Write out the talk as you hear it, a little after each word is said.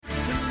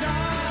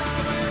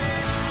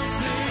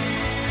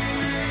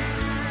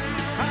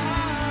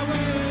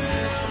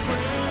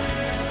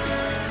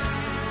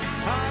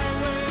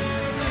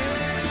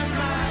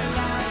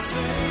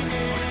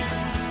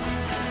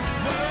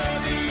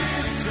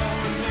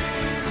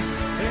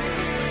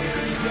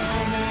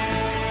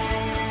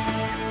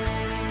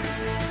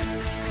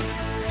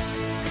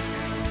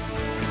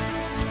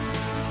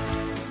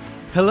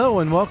Hello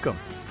and welcome.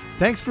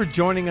 Thanks for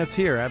joining us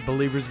here at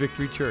Believers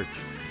Victory Church.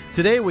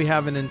 Today we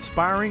have an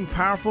inspiring,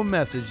 powerful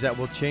message that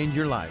will change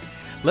your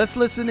life. Let's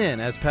listen in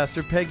as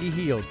Pastor Peggy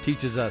Heald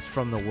teaches us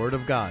from the Word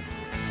of God.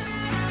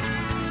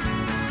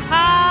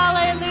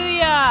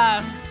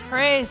 Hallelujah.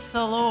 Praise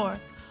the Lord.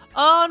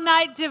 All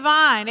night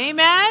divine.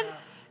 Amen.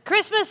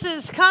 Christmas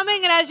is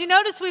coming, and as you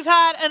notice, we've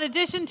had an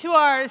addition to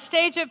our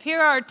stage up here,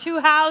 our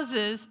two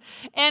houses.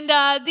 And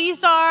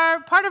these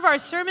are part of our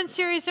sermon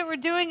series that we're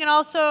doing and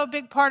also a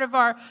big part of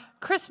our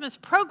Christmas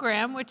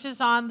program, which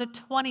is on the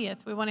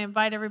 20th. We want to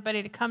invite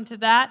everybody to come to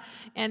that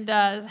and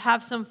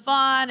have some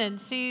fun and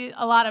see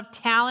a lot of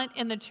talent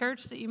in the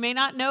church that you may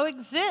not know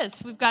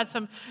exists. We've got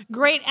some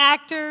great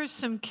actors,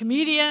 some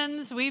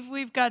comedians.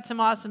 We've got some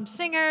awesome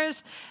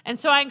singers. And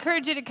so I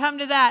encourage you to come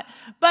to that.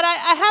 But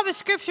I have a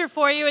scripture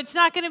for you. It's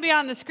not going to be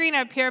on the screen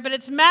up here, but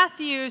it's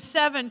Matthew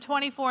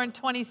 7:24 and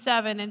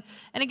 27. And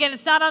again,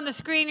 it's not on the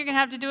screen. You're going to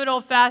have to do it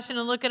old-fashioned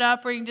and look it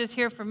up, or you can just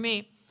hear from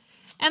me.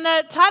 And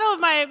the title of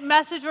my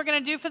message we're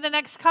going to do for the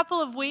next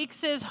couple of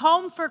weeks is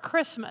Home for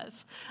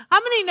Christmas. How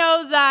many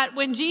know that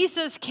when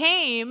Jesus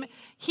came,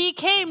 he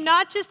came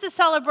not just to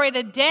celebrate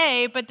a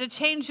day, but to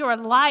change your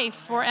life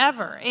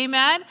forever?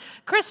 Amen?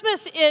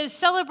 Christmas is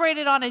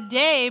celebrated on a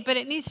day, but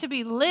it needs to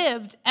be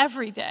lived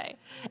every day.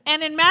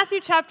 And in Matthew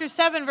chapter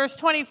 7, verse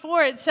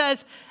 24, it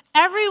says,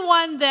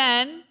 "Everyone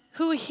then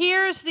who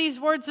hears these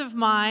words of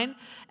mine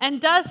and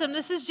does them,"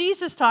 this is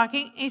Jesus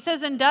talking, he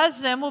says, "and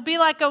does them, will be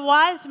like a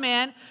wise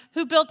man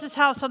who built his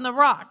house on the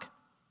rock."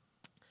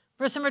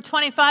 Verse number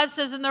 25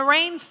 says, "And the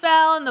rain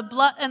fell,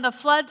 and the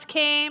floods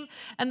came,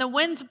 and the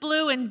winds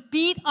blew and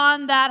beat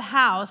on that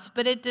house,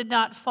 but it did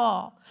not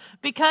fall,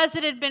 because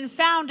it had been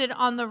founded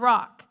on the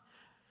rock.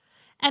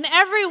 And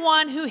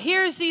everyone who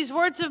hears these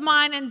words of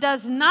mine and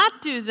does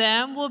not do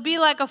them will be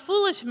like a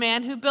foolish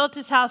man who built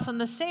his house on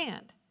the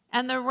sand.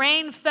 And the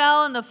rain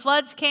fell, and the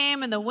floods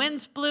came, and the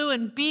winds blew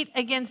and beat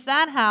against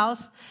that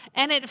house,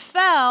 and it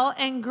fell,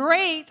 and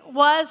great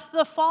was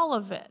the fall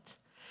of it."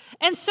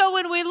 And so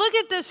when we look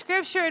at this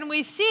scripture and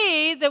we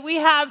see that we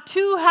have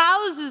two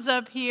houses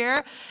up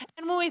here,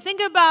 and when we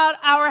think about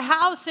our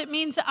house, it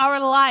means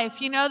our life.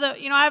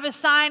 I have a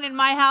sign in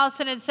my house,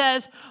 and it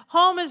says,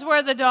 "Home is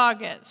where the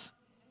dog is."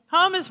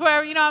 Home is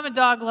where, I'm a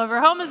dog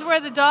lover. Home is where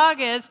the dog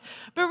is.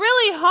 But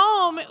really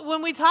home,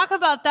 when we talk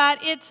about that,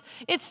 it's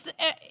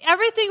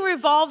everything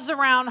revolves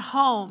around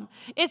home.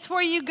 It's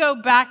where you go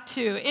back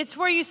to. It's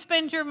where you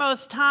spend your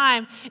most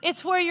time.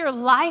 It's where your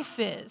life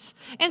is.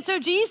 And so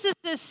Jesus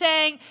is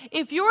saying,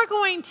 if you're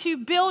going to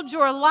build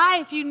your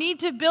life, you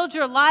need to build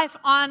your life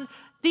on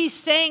these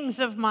sayings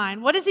of mine.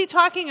 What is he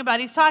talking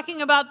about? He's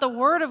talking about the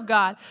Word of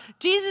God.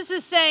 Jesus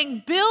is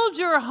saying, build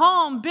your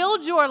home,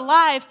 build your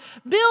life,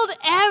 build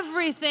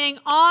everything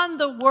on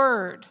the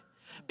Word.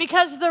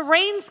 Because the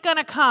rain's going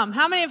to come.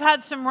 How many have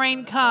had some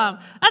rain come?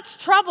 That's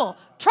trouble.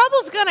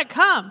 Trouble's going to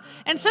come.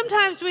 And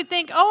sometimes we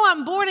think,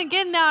 I'm born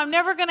again now, I'm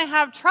never going to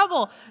have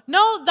trouble.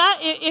 No,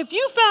 if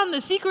you found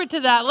the secret to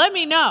that, let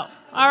me know.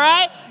 All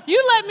right?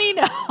 You let me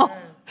know.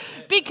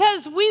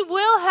 Because we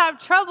will have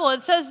trouble.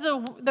 It says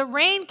the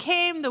rain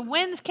came, the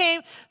winds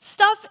came.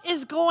 Stuff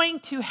is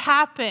going to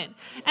happen.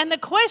 And the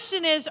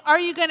question is, are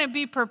you going to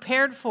be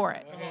prepared for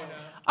it?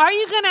 Are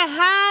you going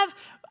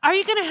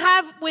to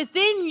have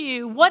within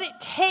you what it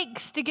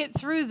takes to get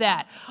through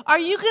that? Are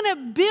you going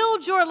to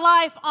build your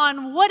life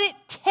on what it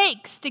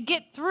takes to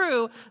get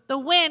through the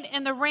wind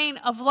and the rain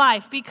of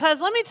life? Because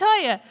let me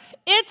tell you,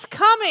 it's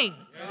coming.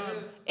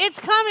 Yes. It's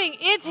coming.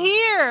 It's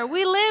here.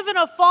 We live in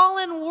a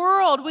fallen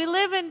world. We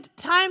live in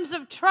times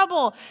of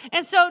trouble.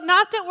 And so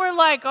not that we're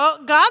like,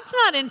 God's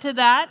not into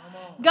that.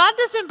 God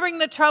doesn't bring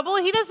the trouble.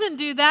 He doesn't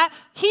do that.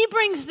 He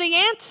brings the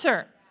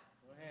answer.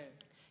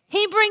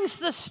 He brings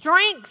the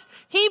strength.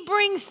 He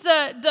brings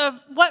the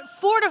what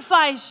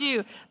fortifies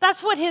you.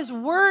 That's what His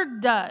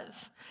Word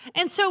does.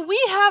 And so we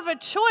have a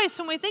choice.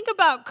 When we think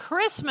about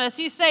Christmas,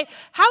 you say,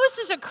 how is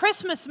this a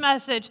Christmas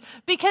message?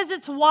 Because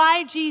it's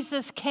why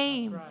Jesus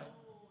came. That's right.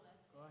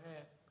 Go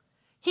ahead.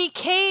 He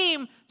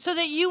came so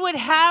that you would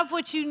have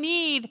what you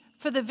need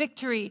for the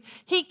victory.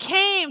 He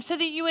came so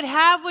that you would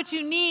have what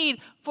you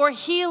need for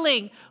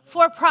healing,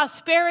 for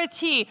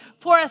prosperity,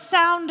 for a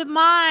sound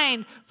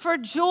mind, for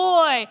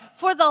joy,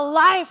 for the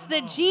life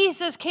that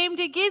Jesus came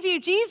to give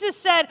you. Jesus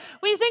said,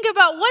 when you think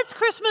about what's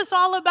Christmas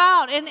all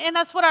about, and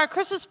that's what our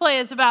Christmas play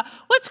is about.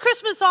 What's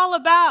Christmas all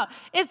about?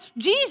 It's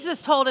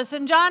Jesus told us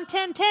in John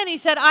 10:10, he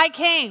said, I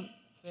came.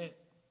 That's it.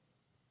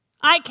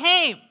 I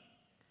came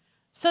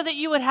so that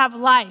you would have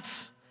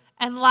life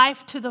and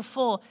life to the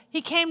full.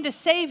 He came to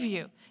save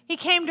you. He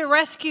came to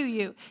rescue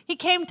you. He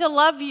came to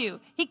love you.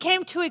 He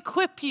came to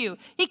equip you.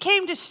 He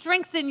came to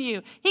strengthen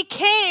you. He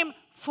came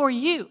for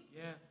you.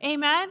 Yes.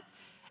 Amen?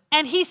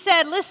 And he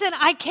said, listen,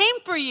 I came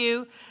for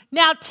you.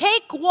 Now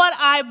take what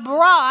I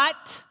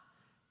brought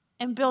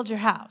and build your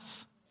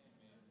house.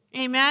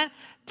 Amen?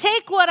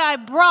 Take what I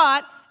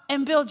brought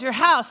and build your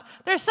house.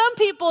 There's some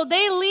people,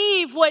 they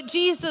leave what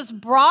Jesus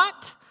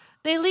brought,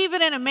 they leave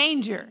it in a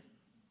manger.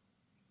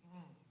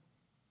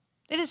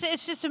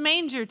 It's just a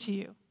manger to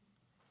you.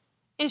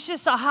 It's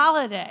just a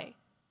holiday.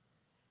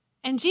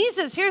 And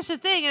Jesus, here's the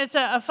thing, and it's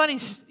a funny,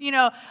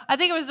 I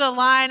think it was the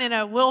line in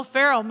a Will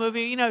Ferrell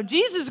movie,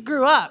 Jesus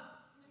grew up.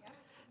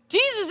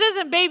 Jesus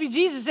isn't baby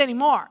Jesus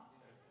anymore.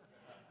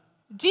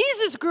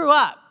 Jesus grew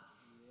up.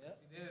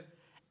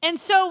 And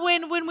so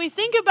when we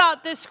think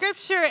about this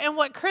scripture and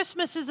what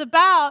Christmas is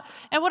about,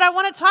 and what I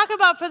want to talk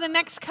about for the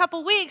next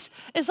couple weeks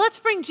is let's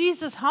bring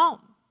Jesus home.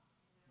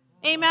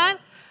 Amen?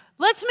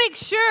 Let's make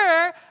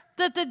sure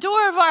that the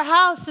door of our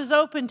house is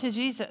open to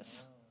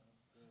Jesus.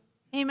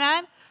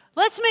 Amen?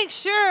 Let's make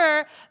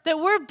sure that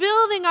we're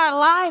building our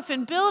life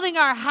and building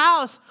our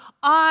house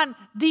on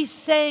these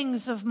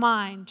sayings of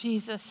mine,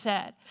 Jesus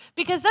said.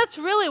 Because that's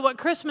really what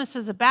Christmas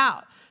is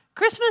about.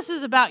 Christmas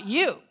is about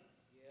you.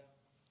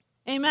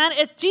 Amen.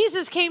 It's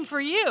Jesus came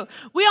for you.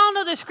 We all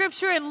know the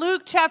scripture in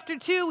Luke chapter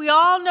 2. We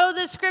all know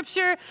this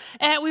scripture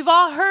and we've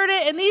all heard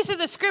it. And these are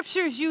the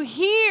scriptures you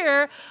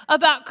hear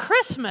about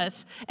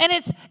Christmas. And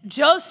it's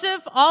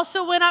Joseph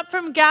also went up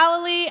from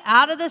Galilee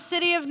out of the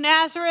city of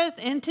Nazareth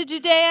into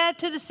Judea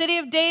to the city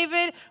of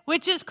David,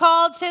 which is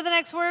called, say the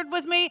next word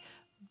with me,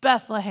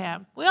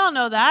 Bethlehem. We all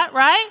know that,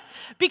 right?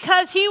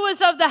 Because he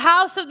was of the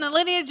house of the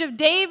lineage of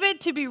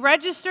David to be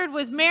registered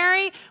with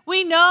Mary.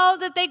 We know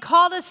that they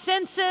called a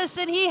census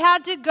and he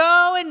had to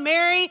go and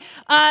marry.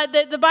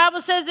 The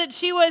Bible says that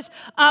she was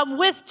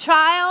with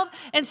child.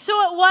 And so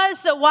it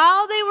was that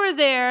while they were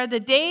there, the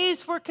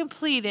days were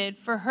completed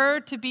for her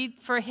to be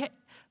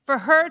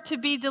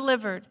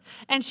delivered.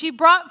 And she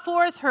brought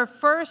forth her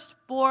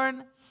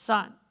firstborn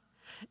son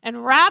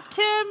and wrapped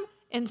him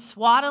in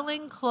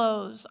swaddling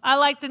clothes. I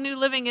like the New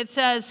Living. It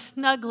says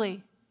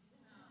snugly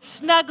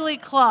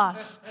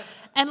cloths.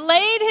 And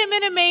laid him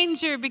in a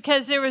manger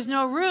because there was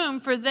no room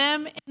for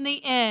them in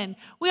the inn.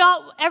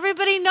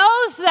 Everybody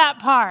knows that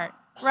part,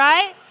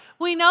 right?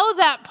 We know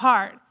that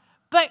part.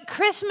 But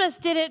Christmas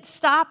didn't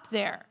stop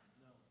there.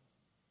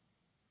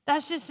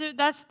 That's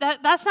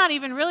not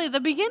even really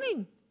the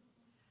beginning.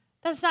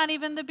 That's not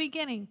even the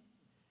beginning.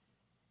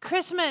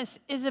 Christmas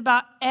is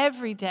about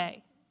every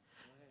day.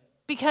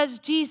 Because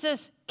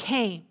Jesus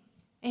came.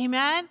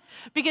 Amen?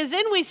 Because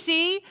then we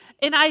see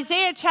in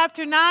Isaiah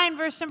chapter 9,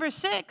 verse number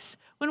 6,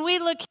 when we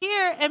look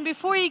here, and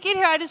before you get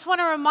here, I just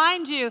want to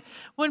remind you,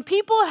 when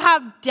people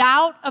have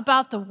doubt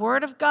about the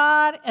Word of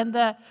God and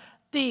the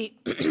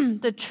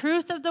the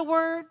truth of the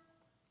Word,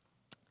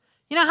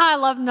 you know how I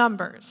love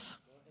numbers.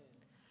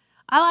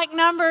 I like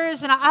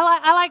numbers and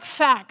I like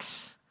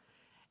facts.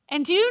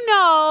 And do you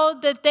know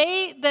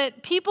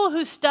that people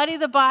who study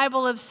the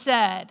Bible have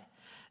said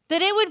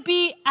that it would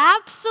be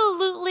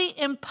absolutely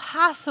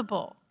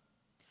impossible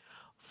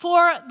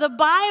for the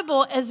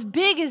Bible, as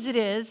big as it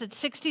is, it's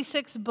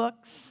 66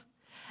 books,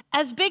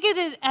 as big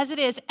as it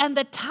is, and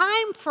the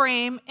time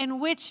frame in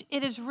which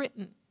it is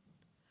written,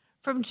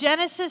 from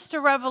Genesis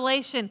to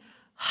Revelation,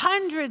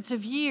 hundreds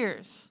of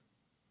years,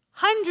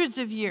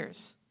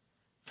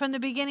 from the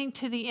beginning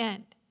to the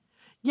end.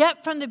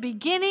 Yet from the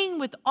beginning,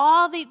 with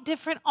all the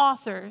different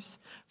authors,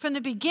 from the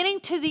beginning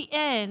to the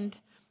end,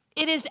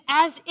 it is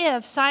as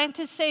if,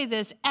 scientists say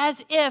this,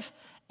 as if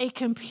a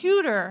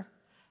computer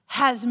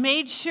has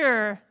made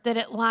sure that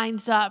it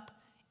lines up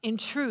in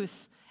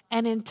truth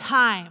and in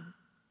time.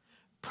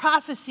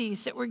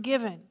 Prophecies that were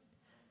given.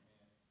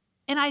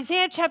 In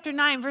Isaiah chapter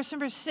 9, verse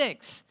number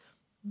 6,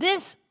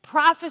 this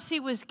prophecy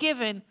was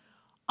given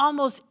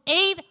almost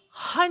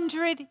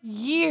 800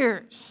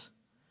 years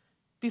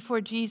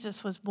before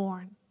Jesus was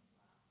born.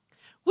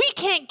 We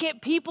can't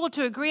get people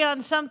to agree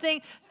on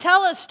something,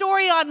 tell a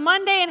story on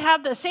Monday and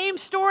have the same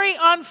story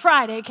on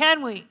Friday,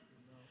 can we?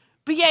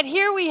 But yet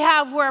here we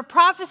have where a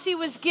prophecy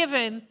was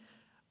given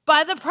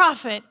by the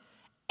prophet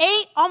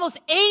almost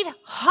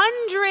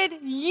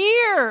 800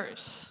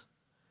 years.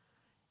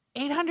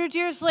 800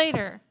 years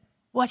later,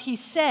 what he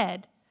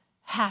said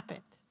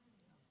happened.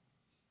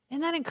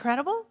 Isn't that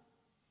incredible?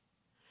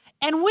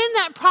 And when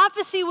that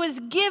prophecy was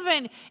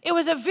given, it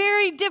was a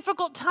very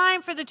difficult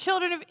time for the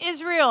children of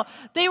Israel.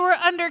 They were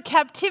under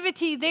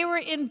captivity. They were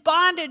in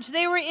bondage.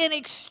 They were in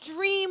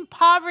extreme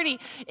poverty,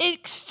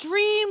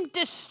 extreme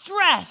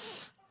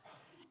distress.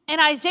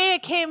 And Isaiah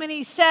came and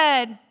he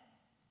said,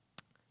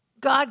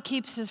 God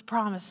keeps his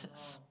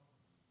promises.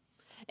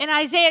 In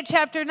Isaiah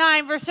chapter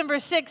 9, verse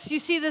number 6, you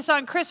see this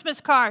on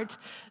Christmas cards.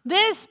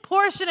 This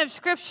portion of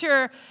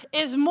scripture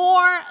is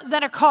more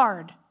than a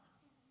card.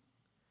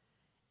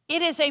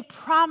 It is a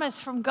promise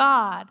from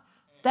God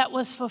that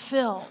was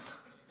fulfilled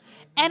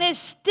and is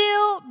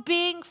still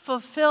being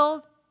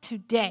fulfilled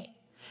today.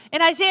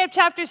 In Isaiah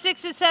chapter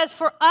 6, it says,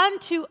 for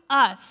unto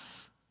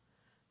us,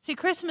 see,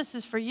 Christmas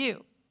is for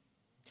you.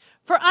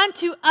 For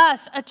unto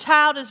us a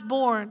child is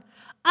born,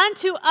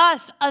 unto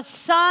us a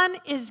son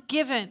is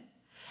given,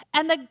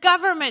 and the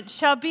government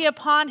shall be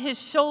upon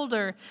his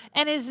shoulder,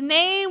 and his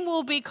name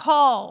will be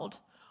called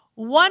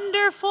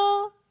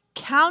Wonderful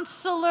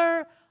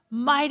Counselor,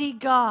 Mighty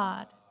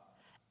God,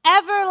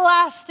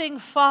 Everlasting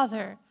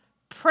Father,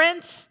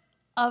 Prince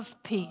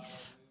of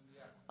Peace.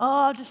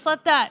 Oh, just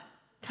let that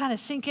kind of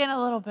sink in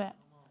a little bit.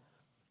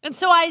 And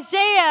so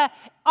Isaiah,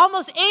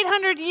 almost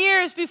 800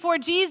 years before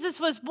Jesus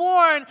was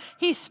born,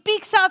 he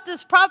speaks out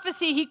this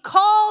prophecy. He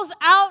calls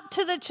out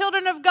to the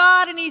children of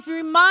God and he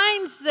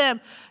reminds them,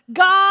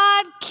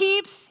 God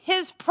keeps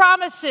his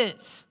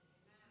promises.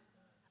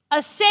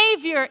 A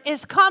Savior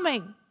is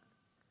coming.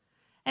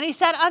 And he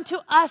said, unto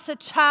us a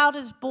child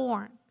is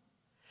born.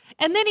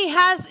 And then he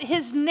has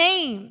his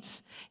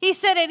names. He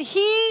said, and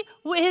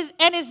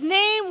his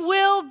name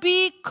will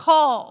be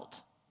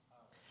called.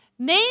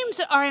 Names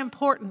are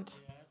important.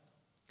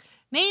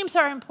 Names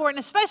are important,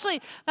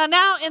 especially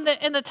now in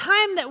the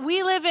time that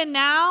we live in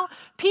now,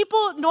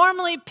 people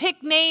normally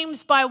pick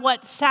names by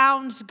what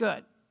sounds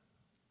good.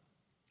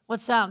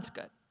 What sounds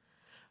good.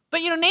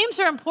 But, names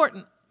are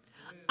important.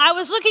 I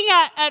was looking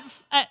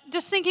at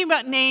just thinking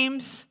about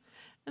names,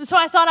 and so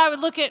I thought I would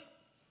look at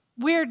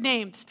weird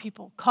names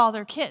people call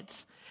their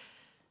kids.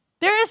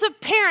 There is a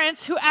parent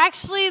who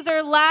actually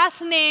their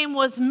last name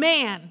was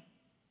Man.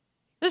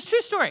 This is a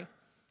true story.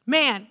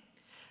 Man.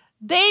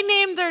 They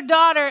named their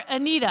daughter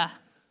Anita.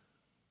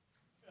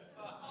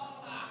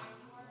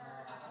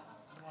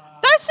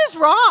 That's just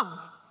wrong.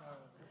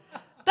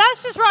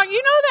 That's just wrong.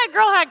 That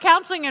girl had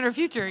counseling in her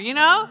future,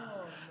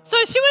 So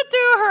she went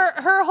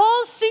through her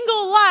whole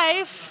single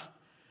life,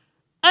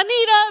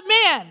 Anita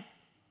Man.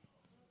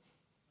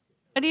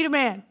 Anita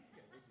Man.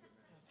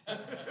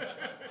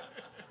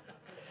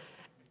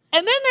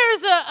 And then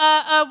there's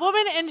a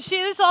woman, and this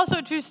is also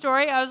a true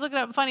story. I was looking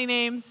up funny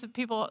names,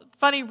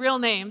 funny real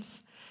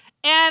names.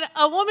 And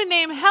a woman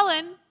named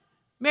Helen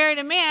married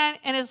a man,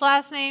 and his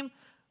last name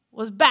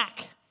was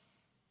Back.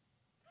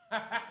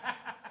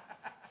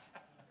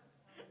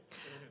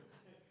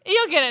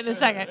 You'll get it in a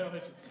second.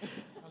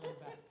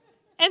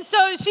 And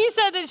so she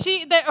said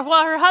that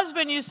her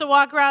husband used to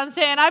walk around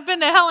saying, I've been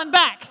to Helen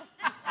Back.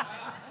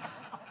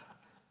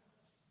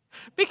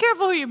 Be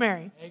careful who you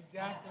marry.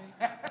 Exactly.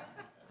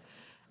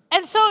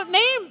 And so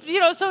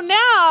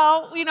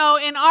now,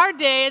 in our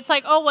day, it's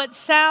like, oh, what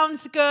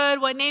sounds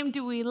good? What name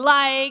do we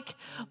like?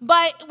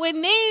 But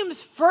when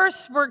names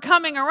first were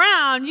coming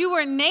around, you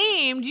were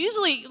named,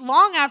 usually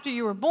long after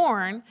you were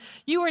born,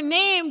 you were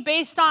named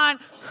based on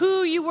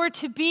who you were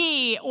to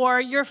be or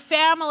your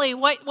family,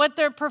 what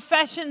their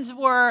professions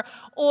were,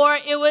 or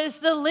it was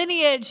the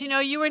lineage,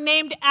 you were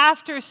named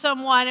after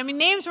someone. I mean,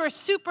 names were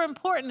super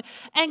important.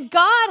 And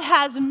God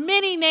has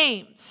many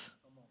names.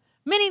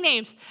 Many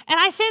names. And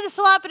I say this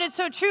a lot, but it's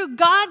so true.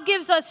 God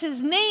gives us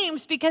his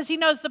names because he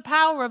knows the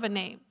power of a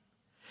name.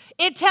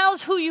 It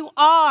tells who you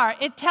are.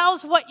 It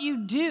tells what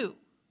you do.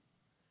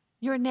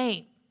 Your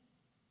name.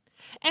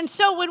 And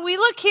so when we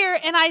look here,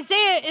 and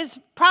Isaiah is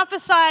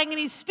prophesying and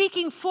he's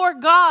speaking for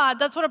God.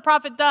 That's what a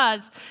prophet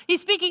does. He's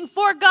speaking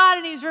for God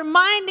and he's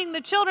reminding the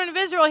children of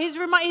Israel.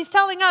 He's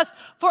telling us,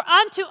 for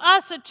unto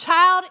us a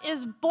child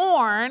is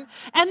born.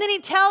 And then he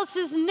tells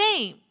his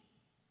name.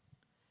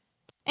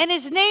 And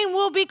his name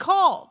will be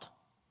called.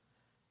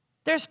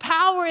 There's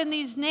power in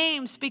these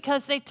names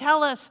because they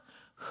tell us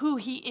who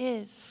he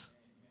is.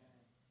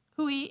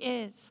 Who he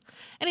is.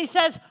 And he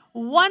says,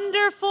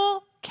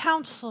 Wonderful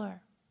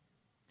Counselor.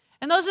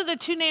 And those are the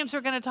two names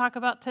we're going to talk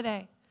about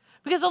today.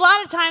 Because a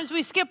lot of times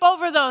we skip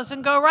over those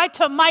and go right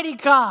to Mighty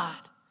God.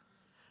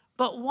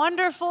 But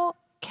Wonderful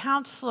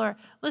Counselor.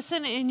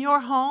 Listen, in your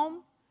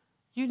home,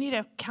 you need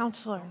a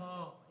counselor.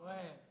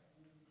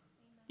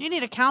 You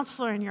need a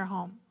counselor in your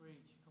home.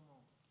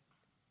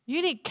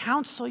 You need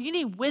counsel. You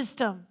need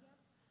wisdom.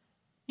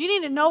 You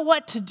need to know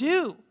what to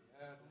do.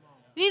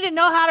 You need to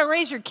know how to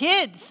raise your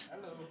kids.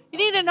 You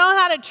need to know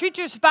how to treat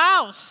your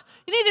spouse.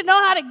 You need to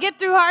know how to get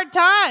through hard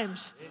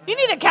times. You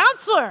need a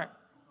counselor.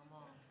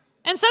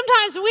 And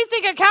sometimes we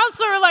think a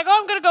counselor like, oh,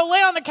 I'm going to go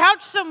lay on the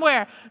couch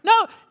somewhere.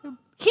 No,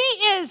 he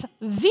is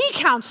the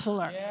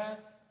counselor. Yes.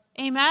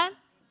 Amen.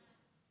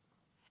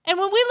 And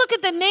when we look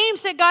at the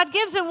names that God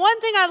gives, and one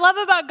thing I love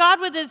about God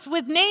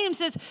with names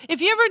is,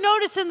 if you ever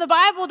notice in the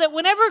Bible that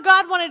whenever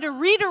God wanted to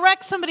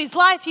redirect somebody's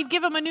life, he'd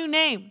give them a new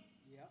name.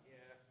 Yep.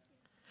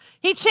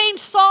 He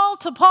changed Saul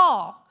to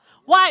Paul.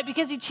 Why?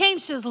 Because he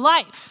changed his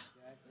life.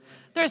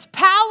 There's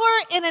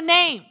power in a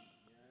name.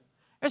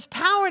 There's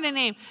power in a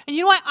name. And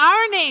you know what?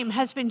 Our name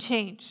has been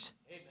changed.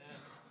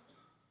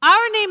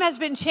 Our name has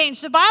been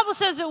changed. The Bible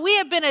says that we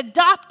have been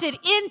adopted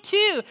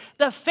into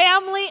the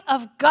family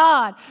of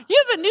God.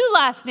 You have a new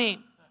last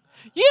name.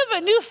 You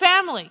have a new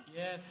family.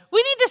 Yes. We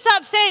need to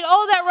stop saying,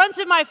 oh, that runs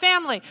in my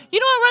family. You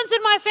know what runs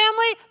in my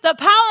family? The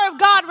power of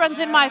God runs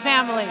in my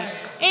family.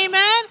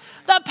 Amen?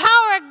 The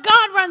power of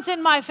God runs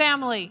in my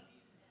family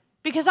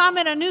because I'm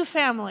in a new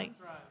family.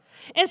 Right.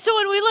 And so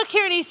when we look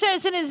here and he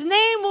says, and his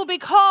name will be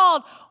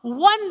called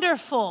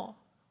Wonderful.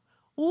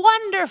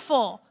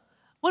 Wonderful.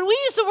 When we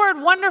use the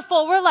word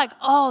wonderful, we're like,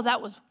 oh,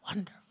 that was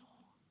wonderful.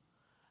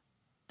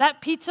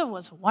 That pizza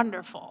was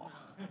wonderful.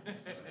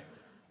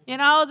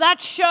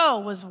 That show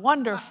was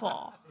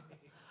wonderful.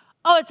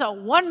 Oh, it's a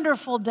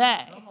wonderful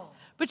day.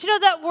 But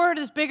that word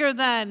is bigger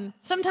than,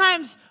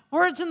 sometimes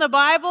words in the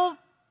Bible,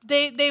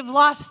 they've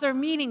lost their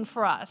meaning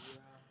for us.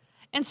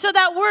 And so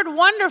that word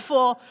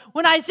wonderful,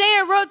 when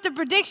Isaiah wrote the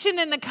prediction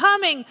in the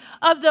coming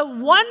of the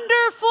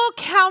wonderful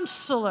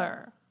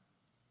counselor.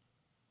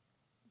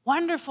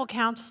 Wonderful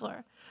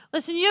counselor.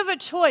 Listen, you have a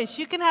choice.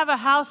 You can have a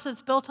house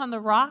that's built on the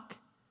rock,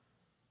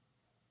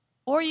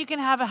 or you can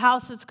have a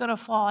house that's going to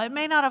fall. It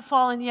may not have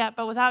fallen yet,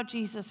 but without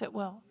Jesus, it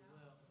will.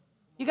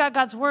 You got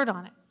God's word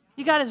on it.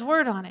 You got his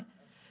word on it.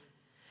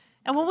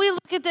 And when we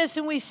look at this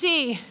and we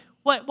see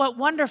what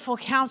wonderful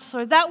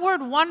counselor, that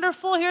word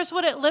wonderful, here's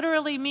what it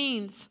literally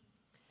means.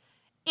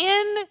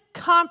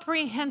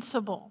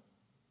 Incomprehensible.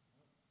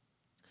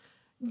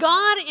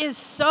 God is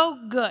so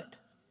good.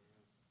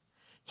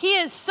 He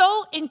is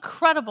so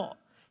incredible.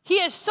 He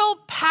is so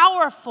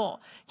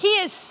powerful. He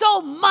is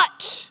so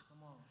much.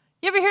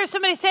 You ever hear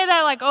somebody say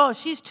that like, oh,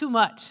 she's too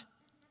much,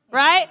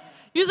 right?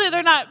 Usually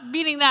they're not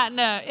meaning that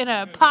in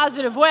a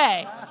positive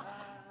way.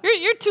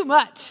 You're too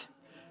much.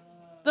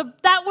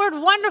 That word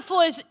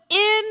wonderful is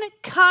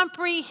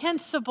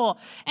incomprehensible.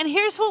 And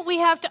here's what we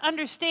have to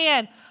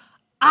understand.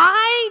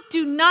 I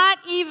do not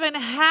even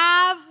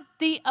have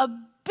the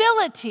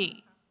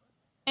ability,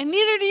 and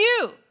neither do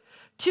you,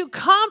 to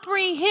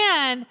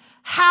comprehend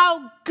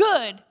how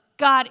good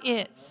God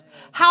is,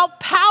 how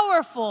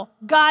powerful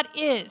God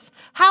is,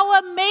 how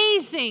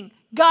amazing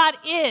God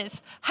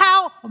is,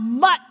 how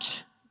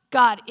much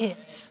God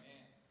is.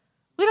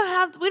 We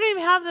don't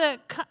even have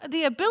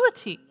the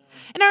ability.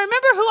 And I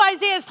remember who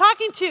Isaiah is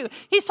talking to.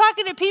 He's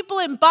talking to people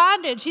in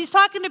bondage. He's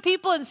talking to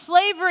people in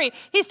slavery.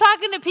 He's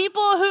talking to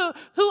people who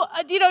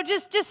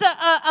just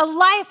a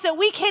life that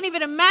we can't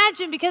even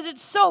imagine because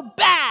it's so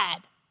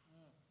bad.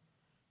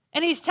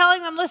 And he's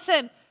telling them,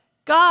 listen,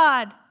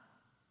 God,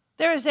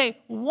 there is a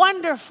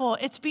wonderful,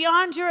 it's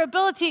beyond your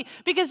ability,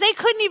 because they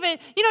couldn't even,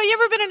 you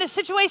ever been in a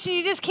situation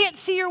you just can't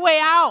see your way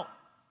out?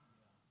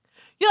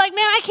 You're like,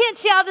 man, I can't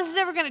see how this is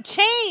ever going to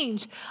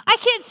change. I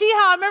can't see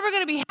how I'm ever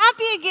going to be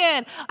happy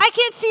again. I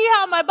can't see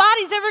how my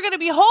body's ever going to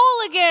be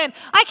whole again.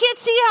 I can't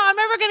see how I'm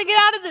ever going to get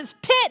out of this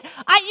pit.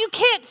 You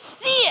can't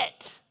see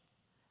it.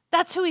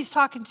 That's who he's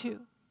talking to.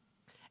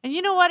 And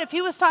you know what? If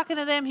he was talking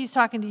to them, he's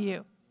talking to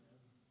you.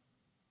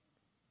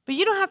 But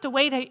you don't have to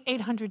wait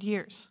 800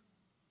 years.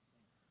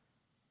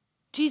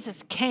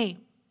 Jesus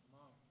came.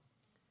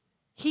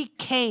 He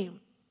came.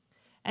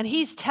 And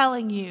he's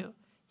telling you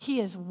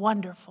he is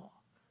wonderful.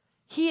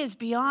 He is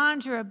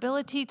beyond your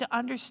ability to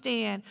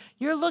understand.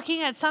 You're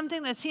looking at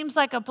something that seems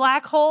like a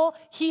black hole.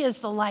 He is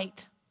the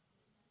light.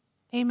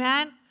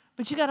 Amen?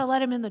 But you got to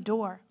let him in the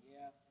door.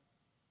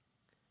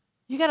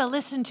 You got to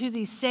listen to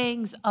these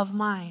sayings of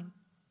mine,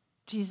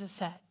 Jesus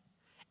said,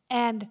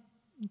 and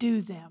do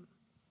them.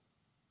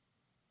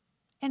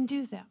 And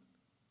do them.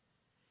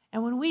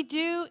 And when we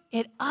do,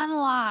 it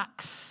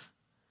unlocks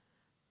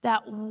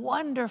that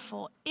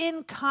wonderful,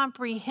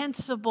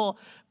 incomprehensible,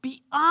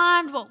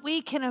 beyond what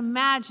we can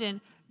imagine,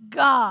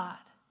 God.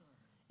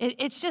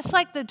 It's just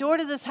like the door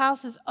to this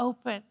house is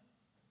open.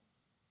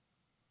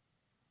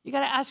 You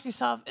got to ask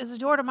yourself, is the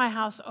door to my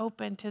house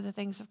open to the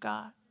things of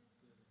God?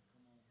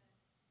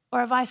 Or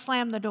have I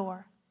slammed the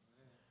door?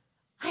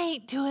 I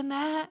ain't doing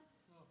that.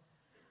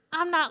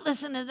 I'm not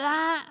listening to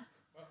that.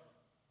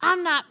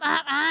 I'm not,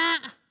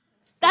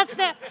 that's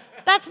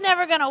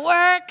never going to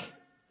work.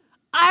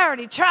 I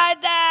already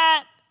tried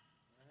that.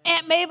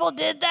 Aunt Mabel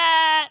did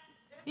that,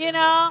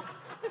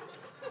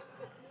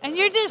 And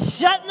you're just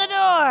shutting the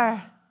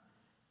door.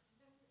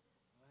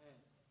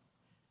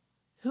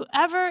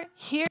 Whoever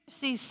hears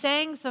these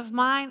sayings of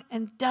mine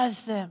and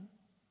does them,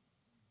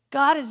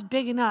 God is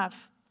big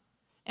enough.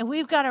 And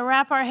we've got to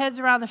wrap our heads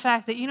around the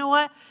fact that, you know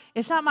what?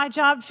 It's not my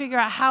job to figure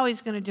out how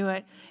he's going to do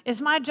it. It's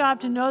my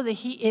job to know that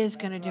he is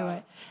going to do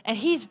it. And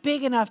he's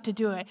big enough to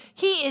do it.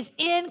 He is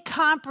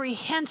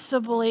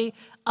incomprehensibly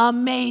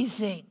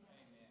amazing.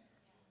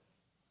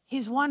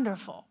 He's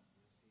wonderful.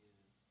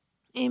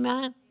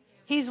 Amen?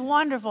 He's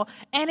wonderful.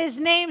 And his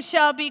name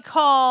shall be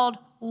called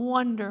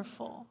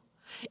Wonderful.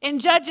 In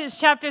Judges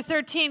chapter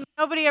 13,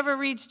 nobody ever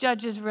reads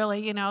Judges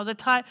really,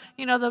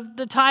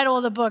 the title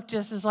of the book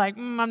just is like,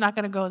 I'm not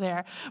going to go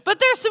there. But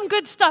there's some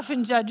good stuff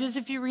in Judges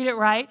if you read it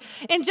right.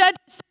 In Judges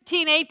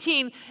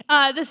 13:18,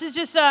 this is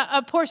just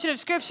a portion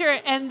of scripture,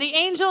 and the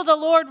angel of the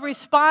Lord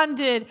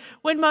responded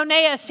when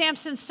Manoah,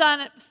 Samson's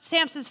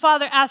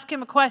father, asked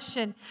him a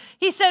question.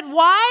 He said,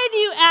 "Why do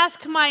you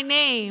ask my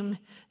name,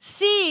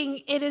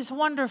 seeing it is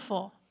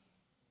wonderful?"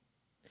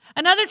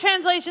 Another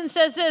translation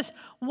says this,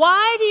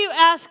 "Why do you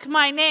ask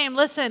my name?"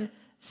 Listen,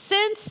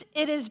 "since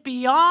it is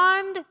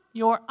beyond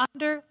your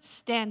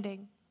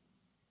understanding."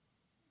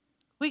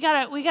 We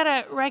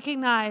gotta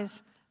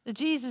recognize that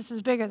Jesus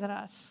is bigger than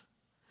us.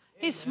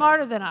 He's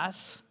smarter than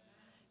us.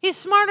 He's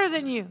smarter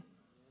than you.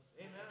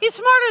 He's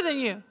smarter than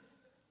you.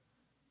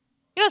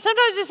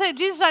 Sometimes you say,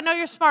 "Jesus, I know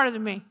you're smarter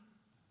than me.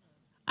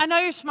 I know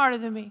you're smarter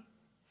than me."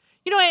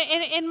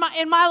 In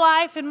my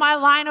life, in my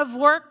line of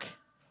work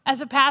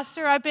as a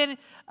pastor, I've been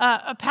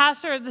a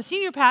pastor, the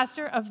senior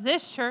pastor of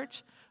this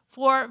church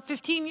for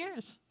 15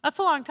 years. That's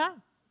a long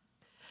time.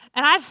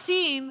 And I've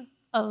seen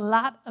a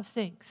lot of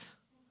things.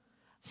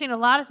 I've seen a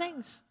lot of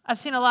things. I've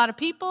seen a lot of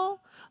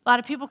people, A lot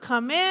of people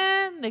come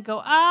in, they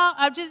go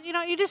out.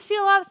 You just see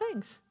a lot of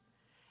things.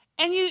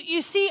 And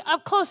you see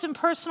up close and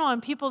personal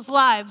in people's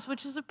lives,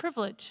 which is a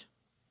privilege.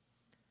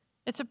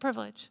 It's a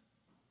privilege.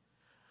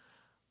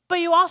 But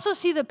you also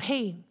see the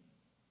pain.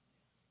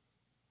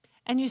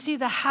 And you see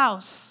the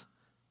house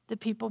that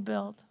people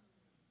build.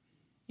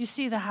 You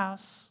see the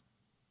house.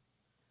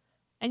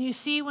 And you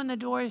see when the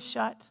door is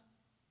shut.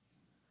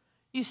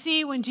 You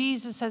see when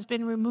Jesus has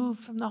been removed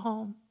from the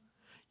home.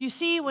 You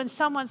see when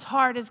someone's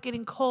heart is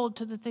getting cold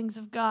to the things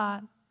of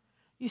God.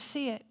 You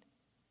see it.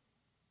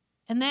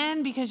 And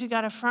then, because you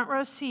got a front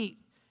row seat,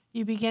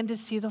 you begin to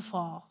see the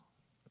fall.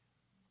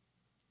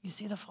 You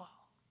see the fall.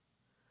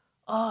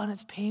 Oh, and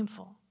it's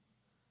painful.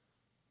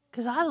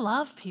 Because I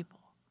love people.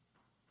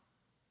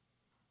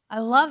 I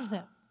love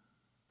them.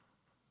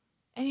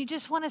 And you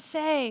just want to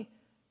say,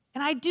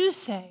 and I do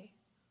say,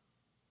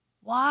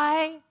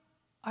 why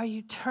are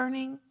you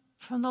turning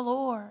from the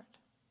Lord?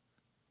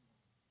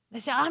 They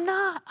say, I'm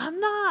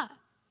not.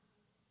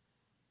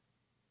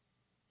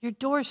 Your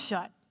door's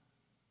shut.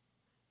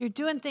 You're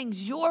doing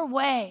things your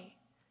way,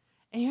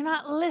 and you're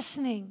not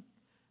listening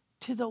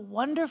to the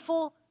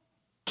wonderful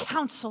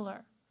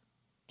counselor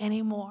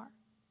anymore.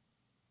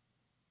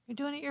 You're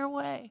doing it your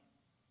way.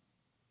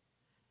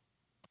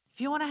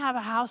 If you want to have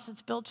a house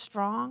that's built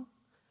strong,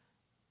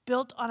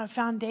 built on a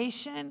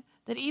foundation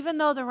that even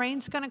though the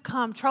rain's going to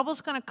come,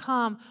 trouble's going to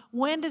come,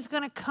 wind is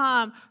going to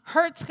come,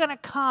 hurt's going to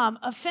come,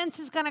 offense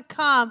is going to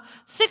come,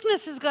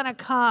 sickness is going to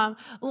come,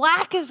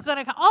 lack is going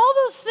to come, all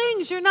those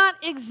things you're not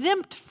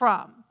exempt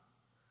from.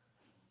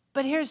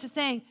 But here's the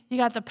thing, you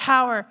got the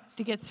power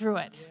to get through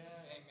it.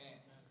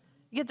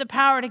 You get the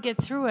power to get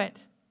through it.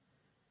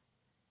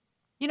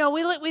 You know,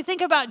 we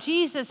think about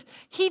Jesus.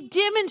 He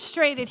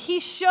demonstrated, he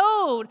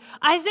showed.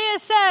 Isaiah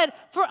said,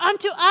 for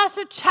unto us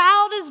a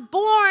child is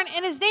born,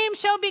 and his name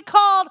shall be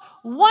called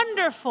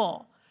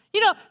Wonderful.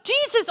 You know,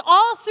 Jesus,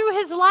 all through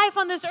his life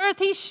on this earth,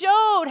 he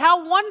showed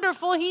how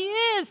wonderful he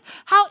is,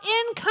 how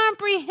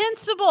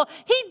incomprehensible.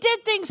 He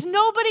did things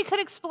nobody could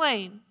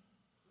explain.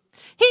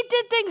 He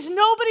did things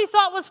nobody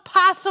thought was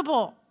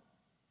possible.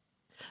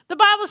 The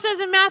Bible says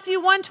in Matthew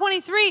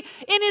 1:23,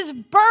 in his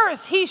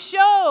birth he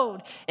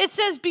showed. It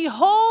says,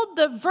 behold,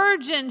 the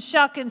virgin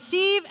shall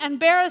conceive and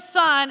bear a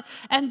son,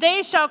 and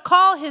they shall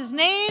call his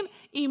name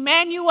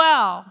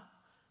Emmanuel.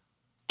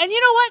 And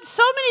you know what?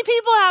 So many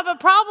people have a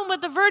problem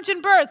with the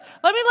virgin birth.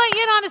 Let me let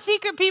you in on a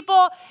secret,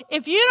 people.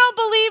 If you don't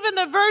believe in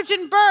the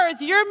virgin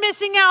birth, you're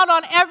missing out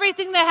on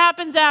everything that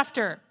happens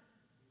after.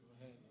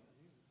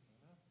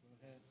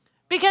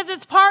 Because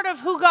it's part of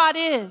who God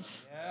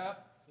is.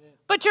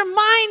 But your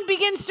mind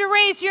begins to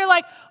race. You're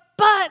like,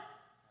 but.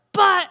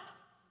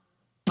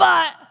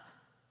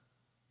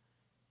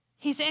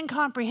 He's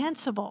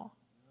incomprehensible.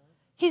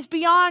 He's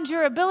beyond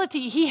your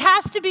ability. He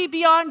has to be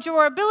beyond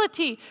your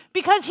ability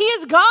because he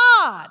is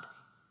God.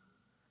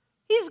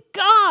 He's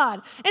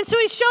God. And so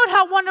he showed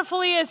how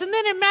wonderful he is. And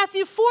then in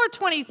Matthew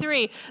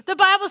 4:23, the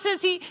Bible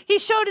says he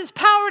showed his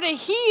power to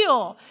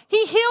heal.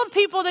 He healed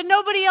people that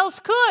nobody else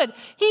could.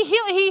 He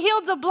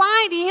healed the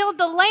blind. He healed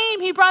the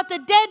lame. He brought the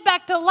dead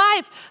back to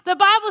life. The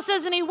Bible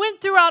says, and he went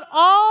throughout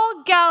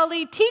all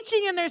Galilee,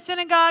 teaching in their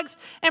synagogues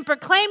and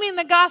proclaiming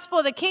the gospel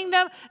of the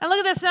kingdom. And look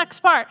at this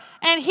next part.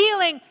 And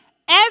healing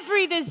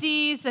every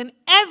disease and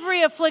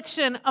every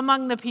affliction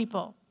among the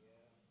people.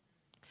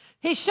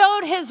 He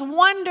showed his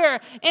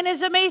wonder in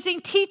his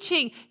amazing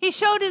teaching. He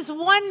showed his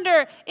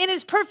wonder in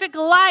his perfect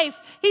life.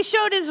 He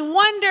showed his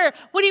wonder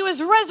when he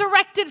was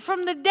resurrected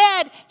from the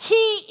dead. He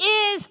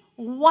is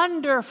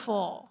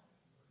wonderful.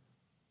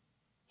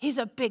 He's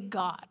a big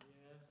God.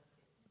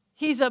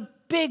 He's a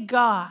big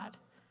God.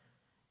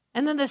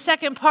 And then the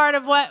second part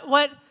of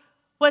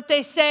what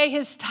they say,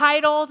 his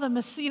title,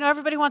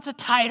 everybody wants a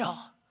title.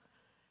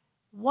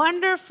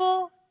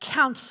 Wonderful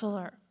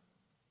Counselor.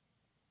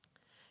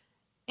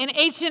 In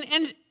ancient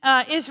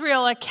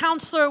Israel, a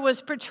counselor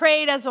was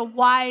portrayed as a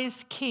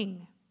wise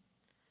king,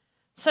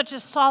 such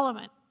as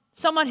Solomon,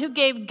 someone who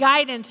gave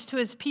guidance to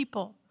his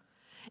people.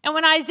 And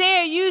when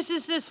Isaiah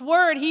uses this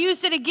word, he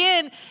used it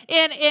again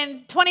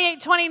in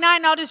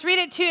 28:29. I'll just read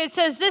it to you. It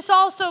says, this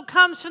also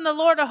comes from the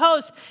Lord of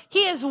hosts.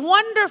 He is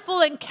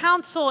wonderful in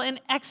counsel and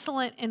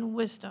excellent in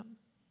wisdom.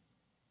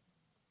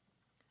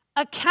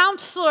 A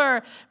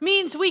counselor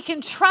means we can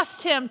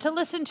trust him to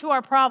listen to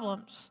our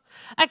problems.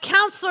 A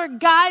counselor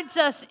guides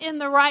us in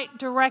the right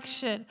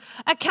direction.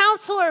 A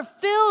counselor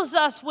fills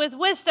us with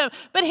wisdom.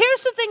 But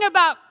here's the thing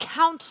about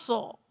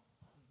counsel.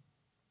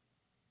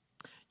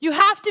 You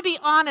have to be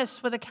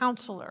honest with a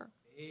counselor.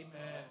 Amen.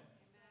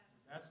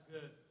 That's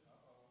good.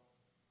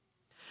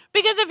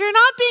 Because if you're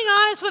not being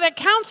honest with a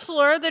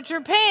counselor that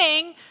you're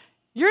paying,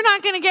 you're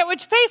not going to get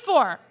what you pay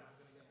for.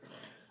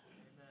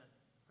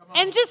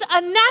 And just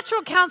a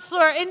natural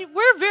counselor, and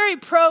we're very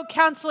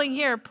pro-counseling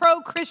here,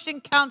 pro-Christian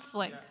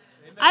counseling. Yes.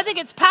 I think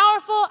it's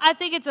powerful, I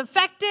think it's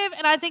effective,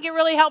 and I think it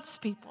really helps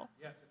people.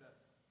 Yes, it does.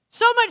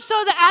 So much so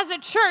that as a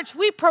church,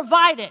 we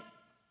provide it.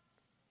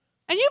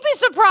 And you'd be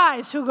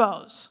surprised who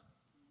goes.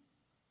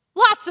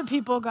 Lots of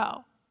people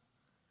go.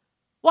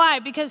 Why?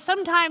 Because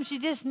sometimes you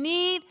just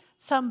need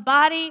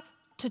somebody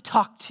to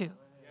talk to.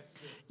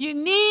 You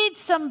need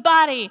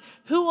somebody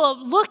who will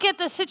look at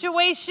the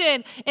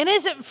situation and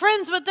isn't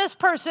friends with this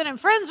person and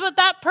friends with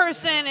that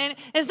person, and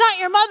it's not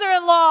your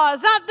mother-in-law,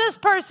 it's not this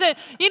person.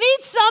 You need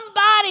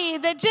somebody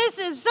that just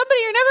is somebody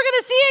you're never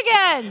going to see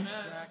again.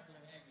 Amen.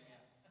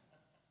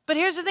 But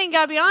here's the thing, you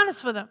got to be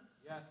honest with them.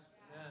 Yes.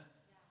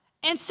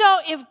 And so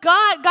if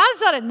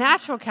God's not a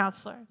natural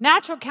counselor.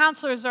 Natural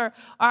counselors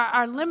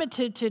are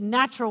limited to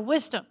natural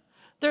wisdom.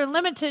 They're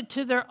limited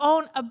to their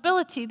own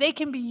ability. They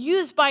can be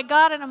used by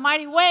God in a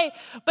mighty way.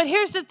 But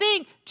here's the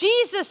thing.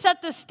 Jesus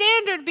set the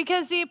standard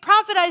because the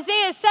prophet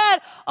Isaiah said,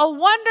 a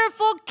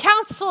wonderful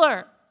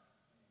counselor.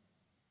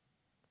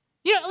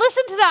 You know,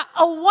 listen to that.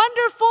 A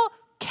wonderful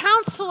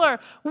counselor.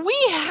 We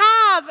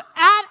have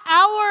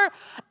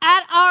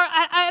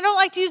I don't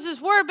like to use this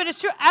word, but it's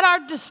true, at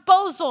our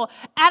disposal,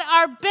 at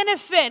our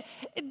benefit,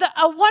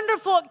 a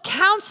wonderful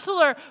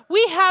counselor.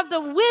 We have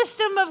the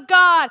wisdom of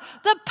God,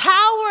 the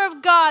power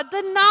of God,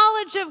 the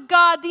knowledge of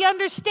God, the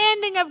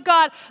understanding of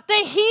God, the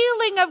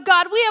healing of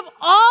God. We have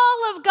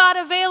all of God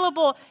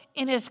available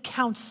in his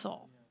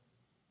counsel.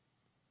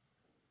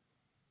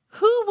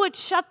 Who would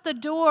shut the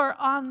door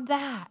on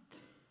that?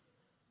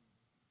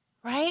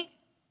 Right?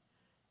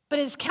 But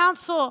his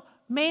counsel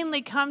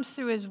mainly comes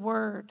through his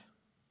word.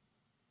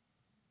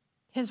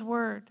 His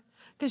word.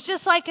 Because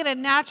just like in a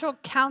natural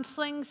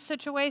counseling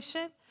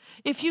situation,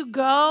 if you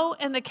go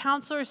and the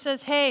counselor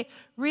says, hey,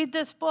 read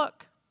this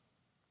book.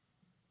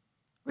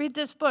 Read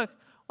this book.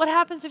 What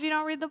happens if you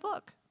don't read the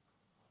book?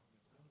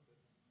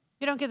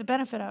 You don't get the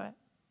benefit of it.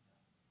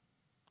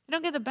 You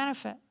don't get the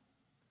benefit.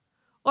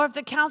 Or if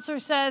the counselor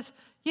says,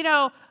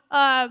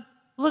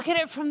 look at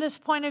it from this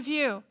point of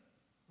view.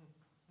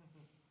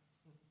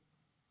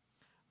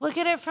 Look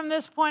at it from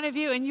this point of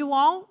view, and you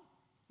won't.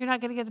 You're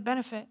not going to get the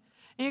benefit.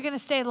 And you're going to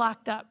stay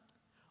locked up.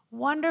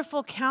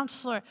 Wonderful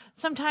counselor.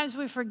 Sometimes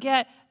we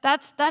forget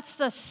that's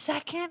the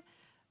second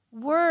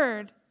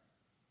word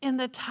in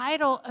the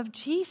title of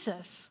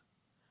Jesus,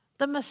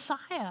 the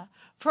Messiah.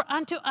 For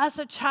unto us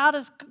a child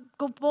is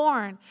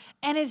born,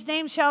 and his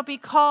name shall be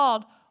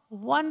called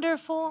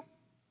Wonderful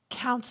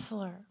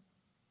Counselor.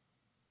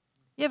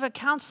 You have a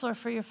counselor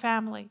for your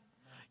family.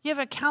 You have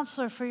a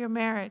counselor for your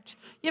marriage.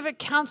 You have a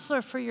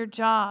counselor for your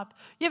job.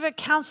 You have a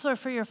counselor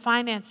for your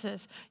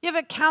finances. You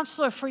have a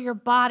counselor for your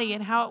body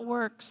and how it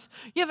works.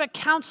 You have a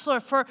counselor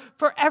for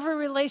every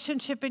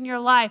relationship in your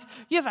life.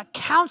 You have a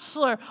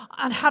counselor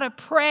on how to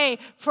pray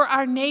for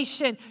our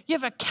nation. You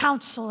have a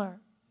counselor.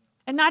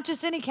 And not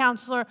just any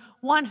counselor,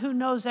 one who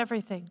knows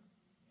everything.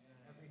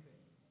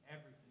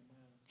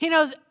 He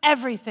knows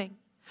everything.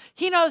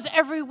 He knows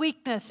every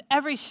weakness,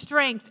 every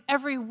strength,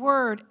 every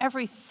word,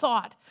 every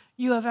thought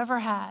you have ever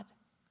had.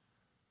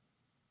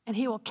 And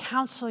he will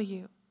counsel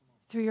you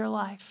through your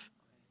life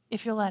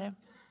if you let him.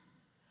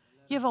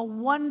 You have a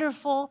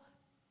wonderful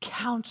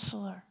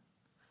counselor.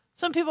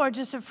 Some people are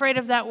just afraid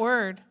of that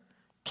word,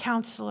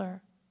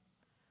 counselor.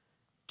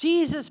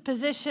 Jesus'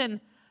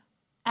 position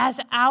as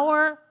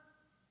our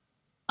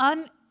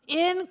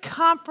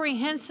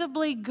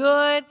incomprehensibly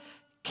good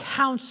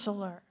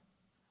counselor.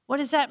 What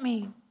does that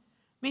mean?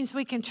 It means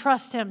we can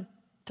trust him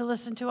to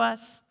listen to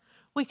us.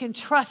 We can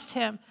trust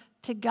him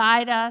to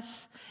guide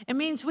us. It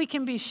means we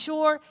can be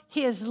sure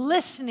he is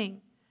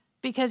listening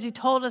because he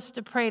told us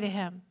to pray to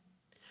him.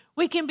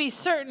 We can be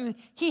certain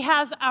he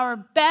has our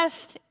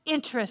best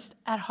interest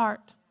at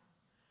heart.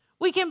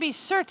 We can be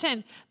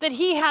certain that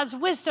he has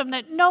wisdom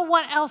that no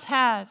one else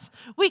has.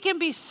 We can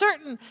be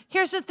certain,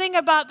 here's the thing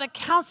about the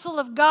counsel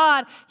of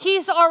God,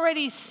 he's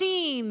already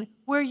seen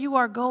where you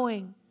are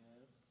going.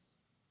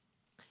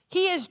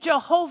 He is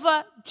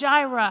Jehovah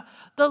Jireh,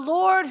 the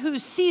Lord who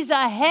sees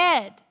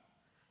ahead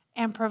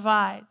and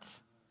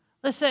provides.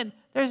 Listen,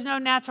 there's no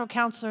natural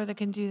counselor that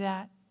can do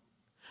that.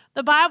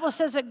 The Bible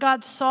says that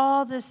God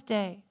saw this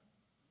day.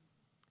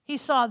 He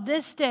saw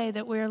this day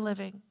that we are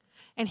living,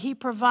 and he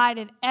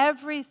provided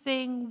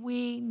everything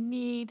we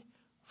need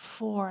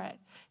for it.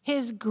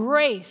 His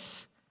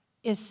grace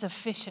is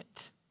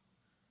sufficient.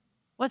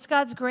 What's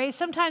God's grace?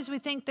 Sometimes we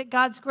think that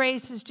God's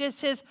grace is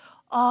just his,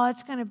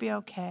 it's going to be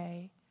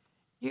okay.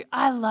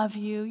 I love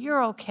you.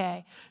 You're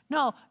okay.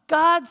 No,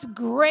 God's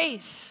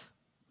grace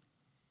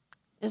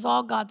is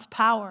all God's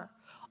power,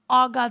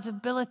 all God's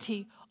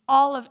ability,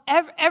 all of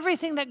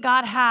everything that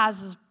God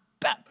has is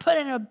put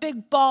in a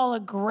big ball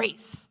of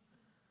grace.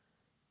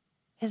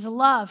 His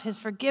love, his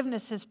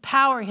forgiveness, his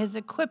power, his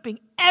equipping,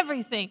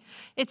 everything.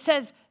 It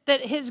says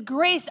that his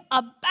grace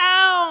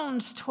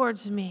abounds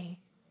towards me.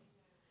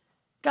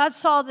 God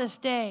saw this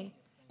day,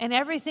 and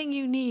everything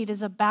you need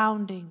is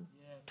abounding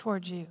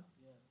towards you.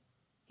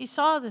 He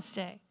saw this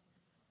day,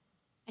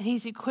 and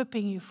he's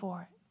equipping you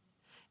for it.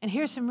 And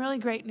here's some really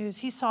great news.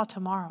 He saw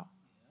tomorrow.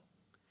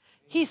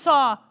 He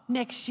saw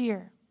next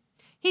year.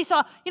 He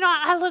saw,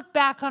 I look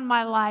back on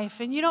my life,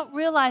 and you don't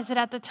realize it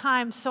at the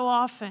time so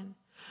often.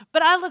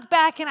 But I look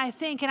back and I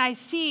think and I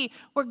see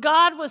where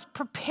God was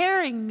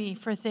preparing me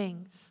for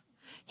things.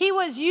 He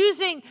was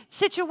using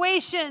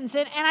situations,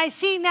 and I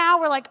see now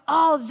we're like,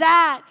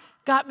 that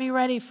got me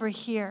ready for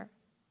here.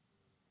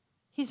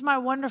 He's my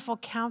wonderful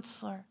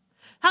counselor.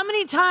 How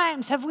many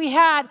times have we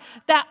had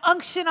that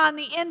unction on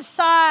the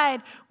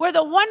inside where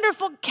the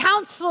wonderful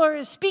counselor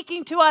is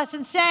speaking to us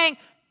and saying,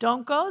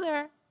 don't go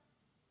there.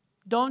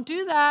 Don't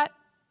do that.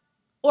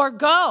 Or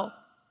go,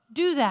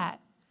 do that.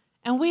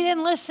 And we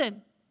didn't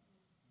listen.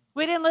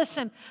 We didn't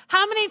listen.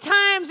 How many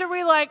times are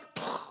we like,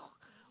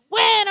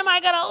 when am I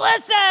going to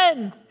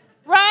listen?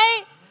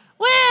 Right?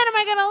 When am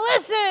I going to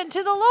listen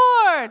to the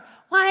Lord?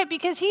 Why?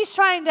 Because he's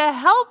trying to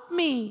help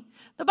me.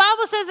 The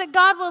Bible says that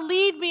God will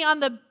lead me on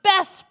the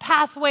best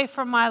pathway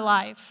for my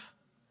life.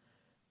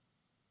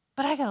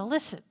 But I got to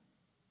listen.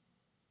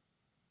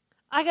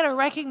 I got to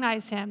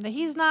recognize him, that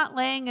he's not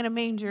laying in a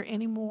manger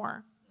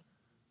anymore.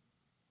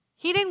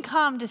 He didn't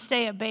come to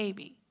stay a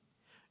baby.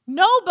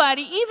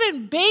 Nobody,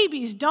 even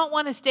babies, don't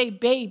want to stay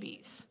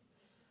babies.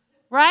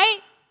 Right?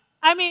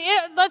 I mean,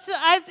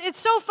 it's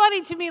so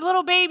funny to me,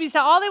 little babies,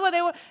 how all they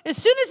want, as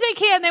soon as they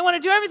can, they want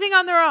to do everything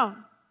on their own.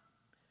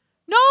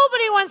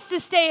 Nobody wants to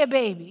stay a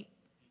baby.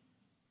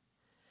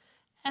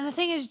 And the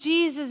thing is,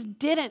 Jesus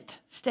didn't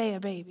stay a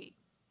baby.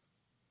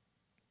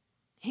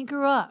 He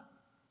grew up.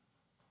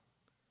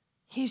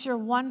 He's your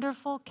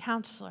wonderful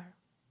counselor.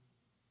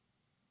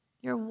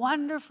 Your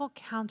wonderful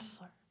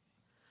counselor.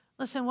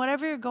 Listen,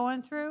 whatever you're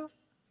going through,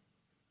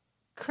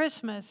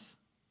 Christmas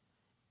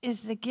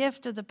is the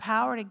gift of the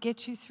power to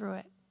get you through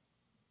it.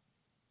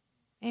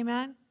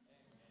 Amen?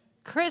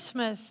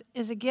 Christmas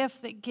is a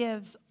gift that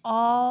gives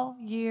all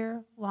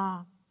year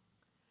long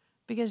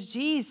because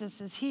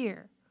Jesus is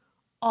here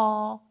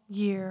all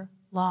year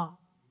long.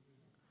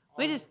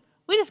 We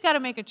just got to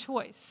make a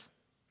choice.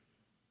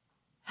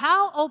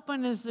 How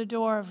open is the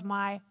door of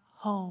my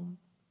home?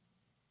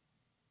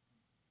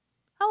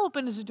 How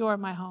open is the door of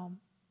my home?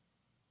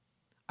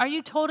 Are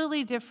you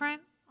totally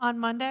different on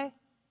Monday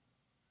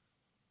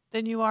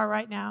than you are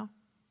right now?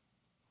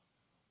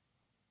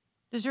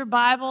 Does your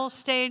Bible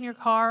stay in your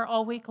car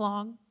all week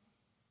long?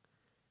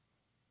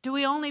 Do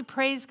we only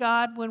praise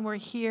God when we're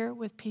here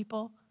with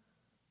people?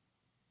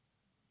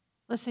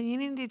 Listen, you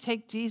need to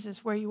take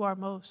Jesus where you are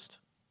most.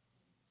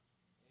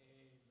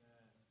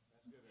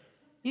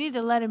 You need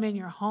to let him in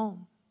your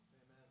home.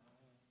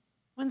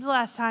 When's the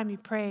last time you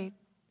prayed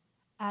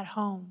at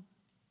home?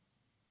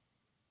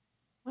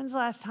 When's the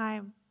last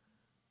time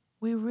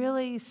we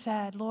really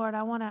said, Lord,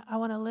 I want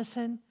to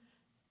listen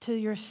to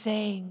your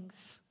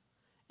sayings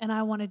and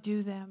I want to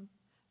do them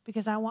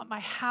because I want my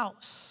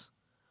house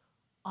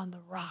on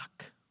the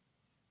rock.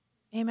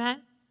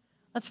 Amen?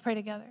 Let's pray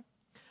together.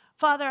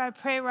 Father, I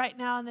pray right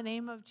now in the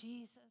name of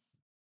Jesus.